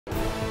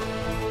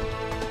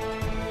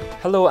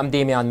Hello, I'm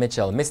Toni-Ann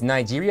Mitchell. Miss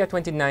Nigeria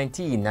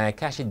 2019,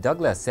 Nyekachi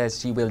Douglas says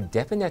she will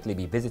definitely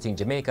be visiting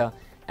Jamaica,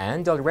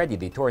 and already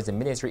the tourism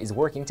ministry is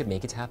working to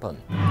make it happen.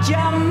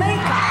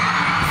 Jamaica!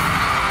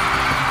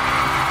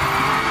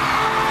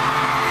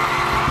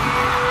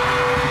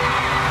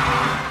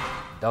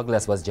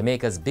 Douglas was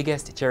Jamaica's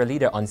biggest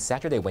cheerleader on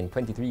Saturday when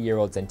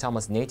 23-year-old St.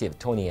 Thomas native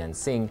Toni-Ann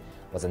Singh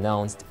was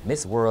announced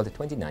Miss World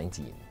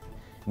 2019.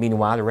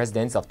 Meanwhile,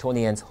 residents of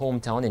Toni-Ann's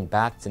hometown in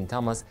Bath, St.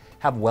 Thomas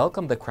have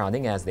welcomed the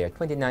crowning as their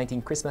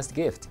 2019 Christmas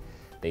gift.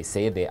 They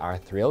say they are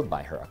thrilled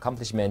by her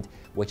accomplishment,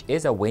 which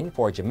is a win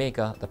for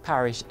Jamaica, the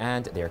parish,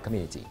 and their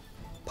community.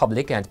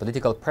 Public and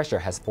political pressure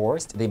has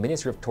forced the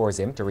Ministry of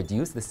Tourism to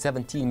reduce the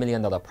 $17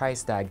 million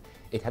price tag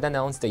it had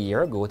announced a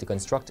year ago to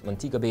construct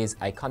Montego Bay's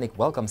iconic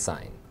welcome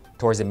sign.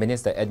 Tourism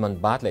Minister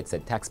Edmund Bartlett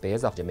said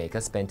taxpayers of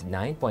Jamaica spent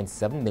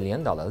 $9.7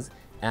 million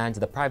and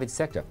the private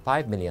sector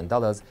 $5 million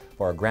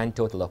for a grand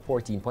total of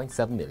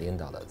 $14.7 million.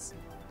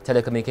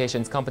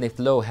 Telecommunications Company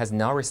Flow has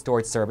now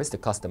restored service to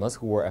customers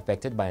who were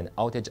affected by an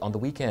outage on the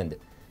weekend.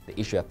 The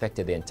issue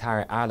affected the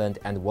entire island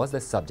and was the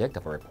subject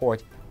of a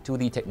report to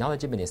the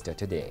Technology Minister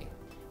today.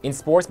 In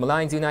sports,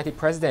 Molynes United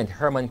President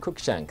Herman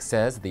Cruickshank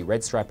says the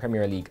Red Stripe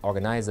Premier League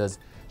organizers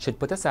should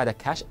put aside a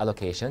cash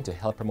allocation to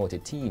help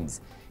promoted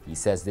teams. He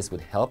says this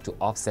would help to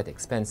offset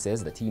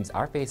expenses the teams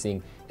are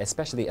facing,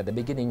 especially at the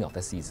beginning of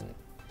the season.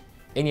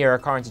 In your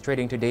currency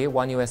trading today,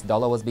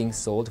 $1 was being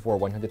sold for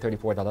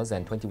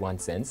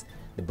 $134.21,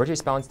 the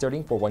British pound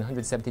sterling for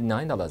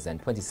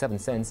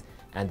 $179.27,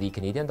 and the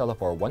Canadian dollar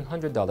for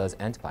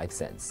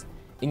 $100.05.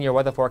 In your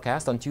weather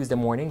forecast, on Tuesday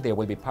morning, there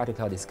will be partly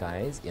cloudy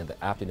skies. In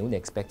the afternoon,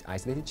 expect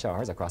isolated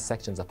showers across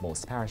sections of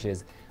most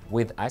parishes,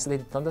 with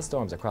isolated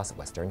thunderstorms across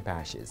western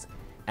parishes.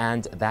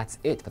 And that's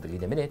it for the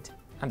GLEANER Minute.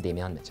 I'm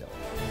Toni-Ann Mitchell.